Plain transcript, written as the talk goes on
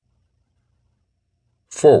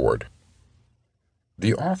Forward.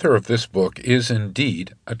 The author of this book is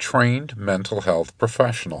indeed a trained mental health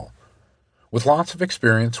professional, with lots of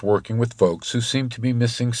experience working with folks who seem to be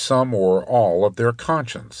missing some or all of their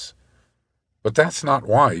conscience. But that's not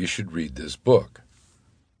why you should read this book.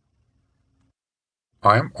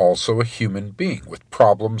 I am also a human being with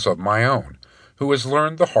problems of my own, who has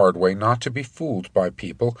learned the hard way not to be fooled by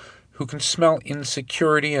people who can smell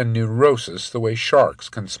insecurity and neurosis the way sharks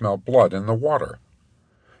can smell blood in the water.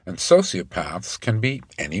 And sociopaths can be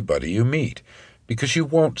anybody you meet, because you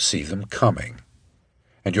won't see them coming.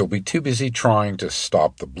 And you'll be too busy trying to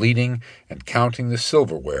stop the bleeding and counting the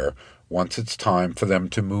silverware once it's time for them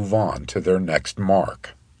to move on to their next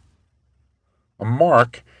mark. A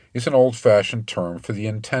mark is an old-fashioned term for the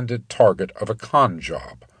intended target of a con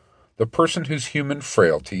job, the person whose human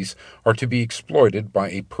frailties are to be exploited by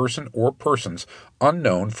a person or persons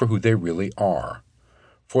unknown for who they really are.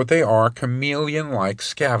 For they are chameleon-like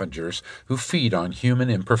scavengers who feed on human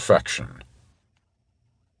imperfection.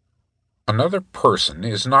 Another person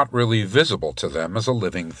is not really visible to them as a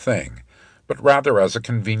living thing, but rather as a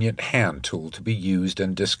convenient hand tool to be used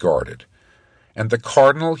and discarded. And the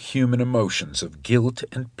cardinal human emotions of guilt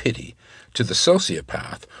and pity to the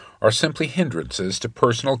sociopath are simply hindrances to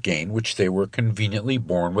personal gain which they were conveniently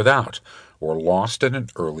born without, or lost at an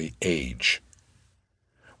early age.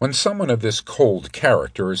 When someone of this cold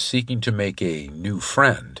character is seeking to make a new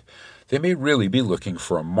friend, they may really be looking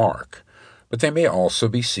for a mark, but they may also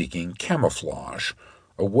be seeking camouflage,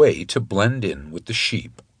 a way to blend in with the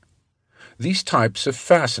sheep. These types have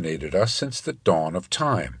fascinated us since the dawn of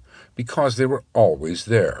time, because they were always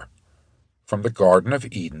there. From the Garden of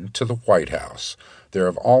Eden to the White House, there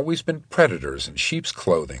have always been predators in sheep's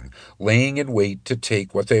clothing, laying in wait to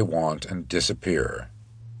take what they want and disappear.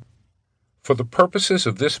 For the purposes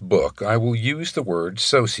of this book, I will use the word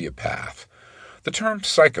sociopath. The term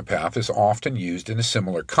psychopath is often used in a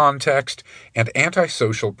similar context, and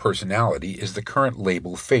antisocial personality is the current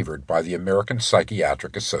label favored by the American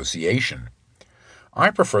Psychiatric Association. I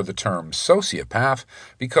prefer the term sociopath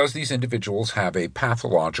because these individuals have a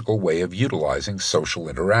pathological way of utilizing social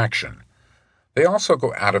interaction. They also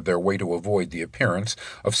go out of their way to avoid the appearance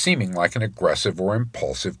of seeming like an aggressive or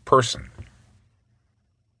impulsive person.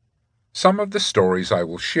 Some of the stories I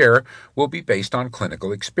will share will be based on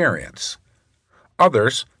clinical experience.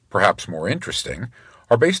 Others, perhaps more interesting,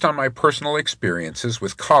 are based on my personal experiences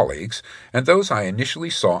with colleagues and those I initially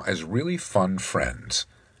saw as really fun friends,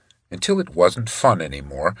 until it wasn't fun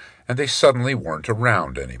anymore and they suddenly weren't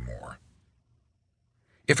around anymore.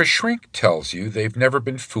 If a shrink tells you they've never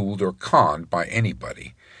been fooled or conned by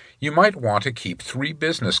anybody, you might want to keep 3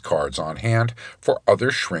 business cards on hand for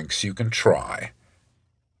other shrinks you can try.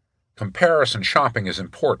 Comparison shopping is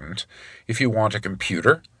important if you want a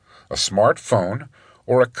computer, a smartphone,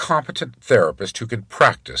 or a competent therapist who can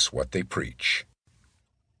practice what they preach.